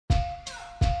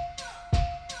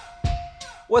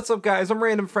What's up guys, I'm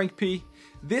randomfrankp.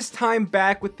 This time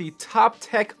back with the top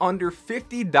tech under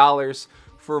 $50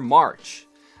 for March.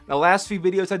 Now last few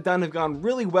videos I've done have gone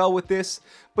really well with this,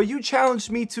 but you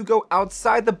challenged me to go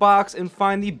outside the box and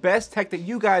find the best tech that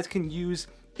you guys can use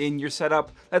in your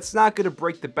setup that's not going to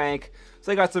break the bank.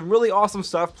 So I got some really awesome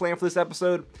stuff planned for this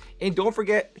episode, and don't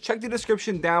forget, check the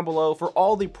description down below for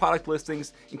all the product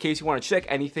listings in case you want to check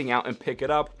anything out and pick it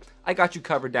up. I got you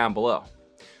covered down below.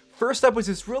 First up was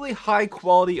this really high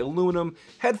quality aluminum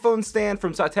headphone stand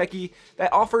from Satechi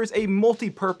that offers a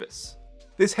multi-purpose.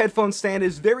 This headphone stand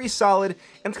is very solid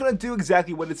and it's going to do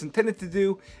exactly what it's intended to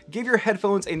do, give your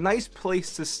headphones a nice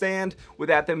place to stand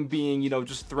without them being,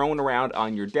 just thrown around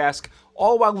on your desk,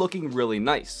 all while looking really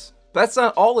nice. But that's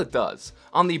not all it does.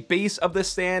 On the base of the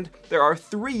stand, there are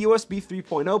 3 USB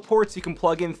 3.0 ports. You can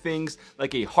plug in things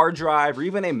like a hard drive or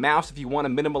even a mouse if you want to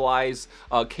minimize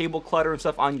cable clutter and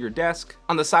stuff on your desk.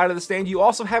 On the side of the stand, you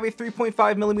also have a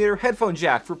 3.5mm headphone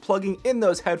jack for plugging in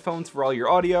those headphones for all your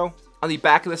audio. On the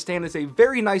back of the stand is a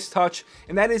very nice touch,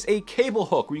 and that is a cable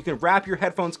hook where you can wrap your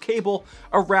headphones cable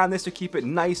around this to keep it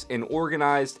nice and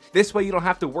organized. This way you don't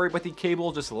have to worry about the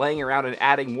cable just laying around and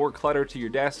adding more clutter to your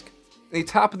desk. On the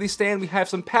top of the stand, we have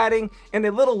some padding and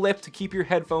a little lip to keep your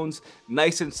headphones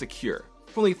nice and secure.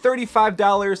 For only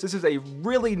 $35, this is a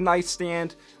really nice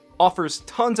stand, offers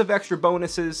tons of extra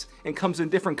bonuses, and comes in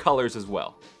different colors as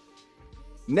well.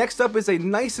 Next up is a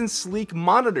nice and sleek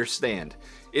monitor stand.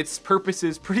 Its purpose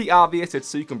is pretty obvious. It's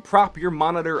so you can prop your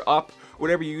monitor up,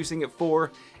 whatever you're using it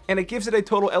for, and it gives it a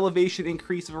total elevation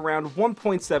increase of around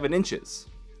 1.7 inches.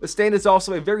 The stand is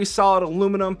also a very solid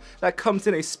aluminum that comes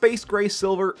in a space gray,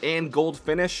 silver, and gold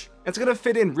finish. It's going to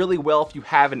fit in really well if you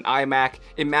have an iMac.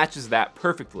 It matches that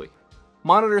perfectly.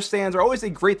 Monitor stands are always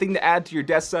a great thing to add to your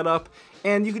desk setup,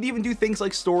 and you can even do things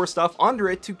like store stuff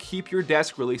under it to keep your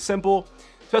desk really simple.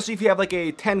 Especially if you have like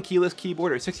a 10 keyless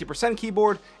keyboard or 60%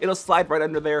 keyboard, it'll slide right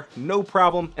under there, no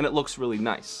problem, and it looks really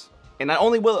nice. And not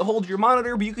only will it hold your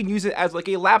monitor, but you can use it as like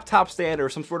a laptop stand or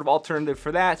some sort of alternative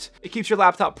for that. It keeps your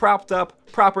laptop propped up,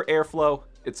 proper airflow,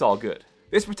 it's all good.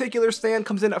 This particular stand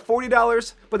comes in at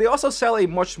 $40, but they also sell a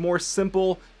much more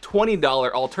simple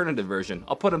 $20 alternative version.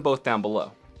 I'll put them both down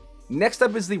below. Next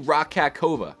up is the Roccat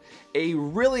Kova, a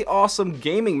really awesome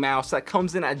gaming mouse that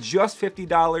comes in at just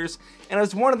 $50 and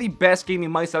is one of the best gaming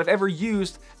mice that I've ever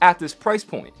used at this price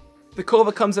point. The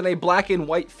Kova comes in a black and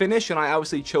white finish, and I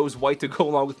obviously chose white to go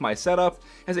along with my setup.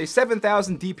 It has a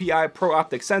 7000 DPI Pro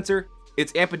Optic sensor.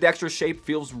 Its ambidextrous shape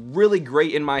feels really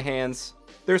great in my hands.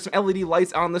 There's some LED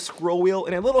lights on the scroll wheel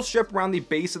and a little strip around the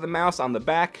base of the mouse on the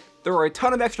back. There are a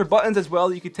ton of extra buttons as well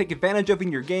that you can take advantage of in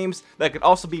your games that could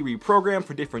also be reprogrammed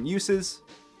for different uses.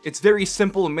 Its very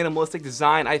simple and minimalistic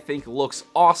design I think looks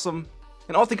awesome.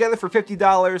 And altogether for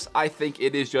 $50, I think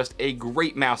it is just a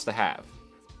great mouse to have.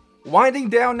 Winding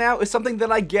down now is something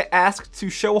that I get asked to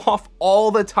show off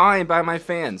all the time by my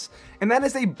fans, and that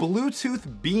is a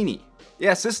Bluetooth beanie.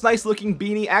 Yes, this nice looking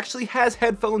beanie actually has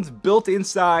headphones built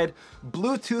inside,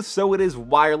 Bluetooth so it is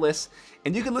wireless,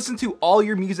 and you can listen to all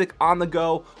your music on the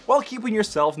go while keeping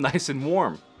yourself nice and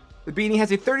warm. The beanie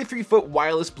has a 33-foot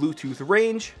wireless Bluetooth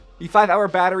range. The 5-hour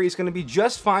battery is going to be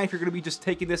just fine if you're going to be just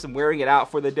taking this and wearing it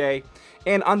out for the day.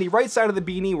 And on the right side of the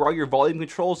beanie, where all your volume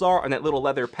controls are, on that little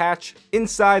leather patch,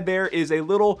 inside there is a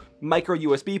little micro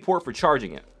USB port for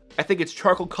charging it. I think its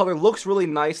charcoal color looks really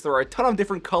nice. There are a ton of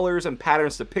different colors and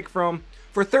patterns to pick from.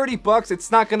 For $30,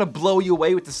 it's not going to blow you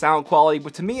away with the sound quality,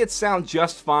 but to me it sounds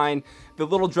just fine. The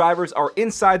little drivers are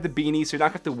inside the beanie, so you're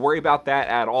not going to have to worry about that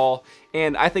at all.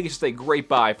 And I think it's just a great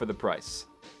buy for the price.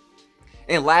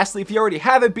 And lastly, if you already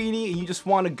have a beanie and you just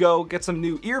want to go get some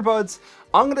new earbuds,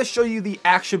 I'm going to show you the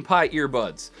Action Pie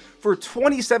earbuds. For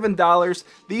 $27,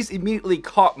 these immediately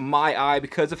caught my eye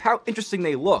because of how interesting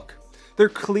they look. Their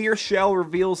clear shell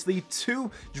reveals the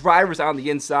 2 drivers on the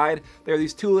inside. They are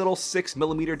these 2 little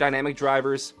 6mm dynamic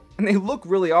drivers, and they look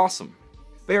really awesome.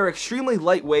 They are extremely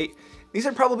lightweight. These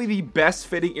are probably the best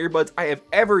fitting earbuds I have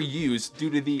ever used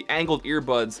due to the angled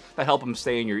earbuds that help them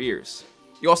stay in your ears.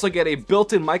 You also get a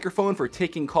built-in microphone for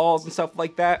taking calls and stuff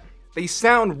like that. They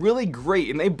sound really great,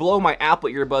 and they blow my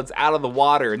Apple earbuds out of the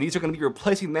water, and these are going to be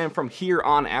replacing them from here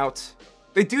on out.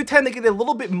 They do tend to get a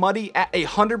little bit muddy at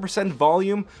 100%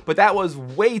 volume, but that was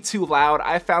way too loud.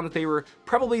 I found that they were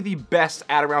probably the best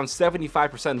at around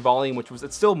 75% volume, which was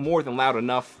still more than loud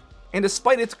enough. And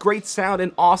despite its great sound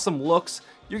and awesome looks,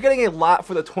 you're getting a lot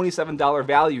for the $27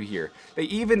 value here. They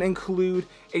even include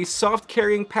a soft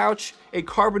carrying pouch, a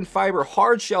carbon fiber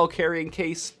hard shell carrying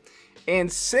case,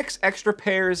 and 6 extra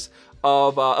pairs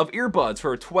of earbuds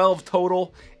for 12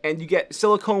 total, and you get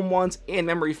silicone ones and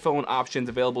memory foam options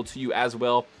available to you as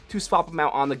well to swap them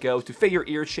out on the go to fit your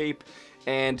ear shape.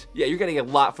 And yeah, you're getting a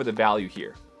lot for the value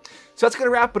here. So that's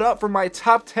gonna wrap it up for my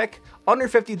top tech under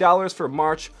 $50 for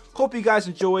March. Hope you guys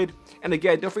enjoyed. And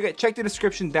again, don't forget, check the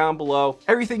description down below.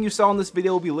 Everything you saw in this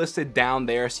video will be listed down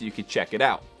there so you can check it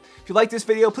out. If you like this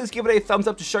video, please give it a thumbs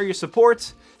up to show your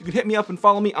support. You can hit me up and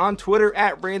follow me on Twitter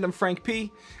at randomfrankp.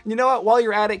 And you know what, while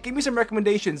you're at it, give me some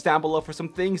recommendations down below for some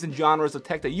things and genres of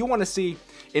tech that you want to see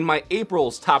in my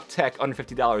April's top tech under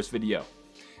 $50 video.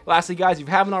 Lastly guys, if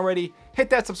you haven't already, hit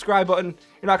that subscribe button.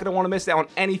 You're not going to want to miss out on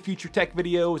any future tech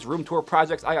videos, room tour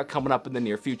projects I got coming up in the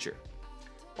near future.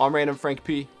 I'm Random Frank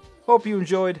P. Hope you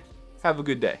enjoyed. Have a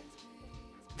good day.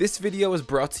 This video is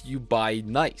brought to you by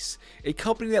Nice, a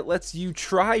company that lets you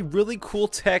try really cool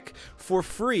tech for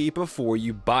free before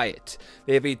you buy it.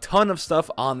 They have a ton of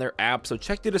stuff on their app, so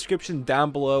check the description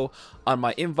down below on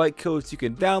my invite code so you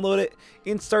can download it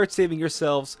and start saving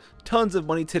yourselves tons of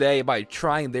money today by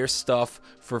trying their stuff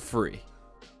for free.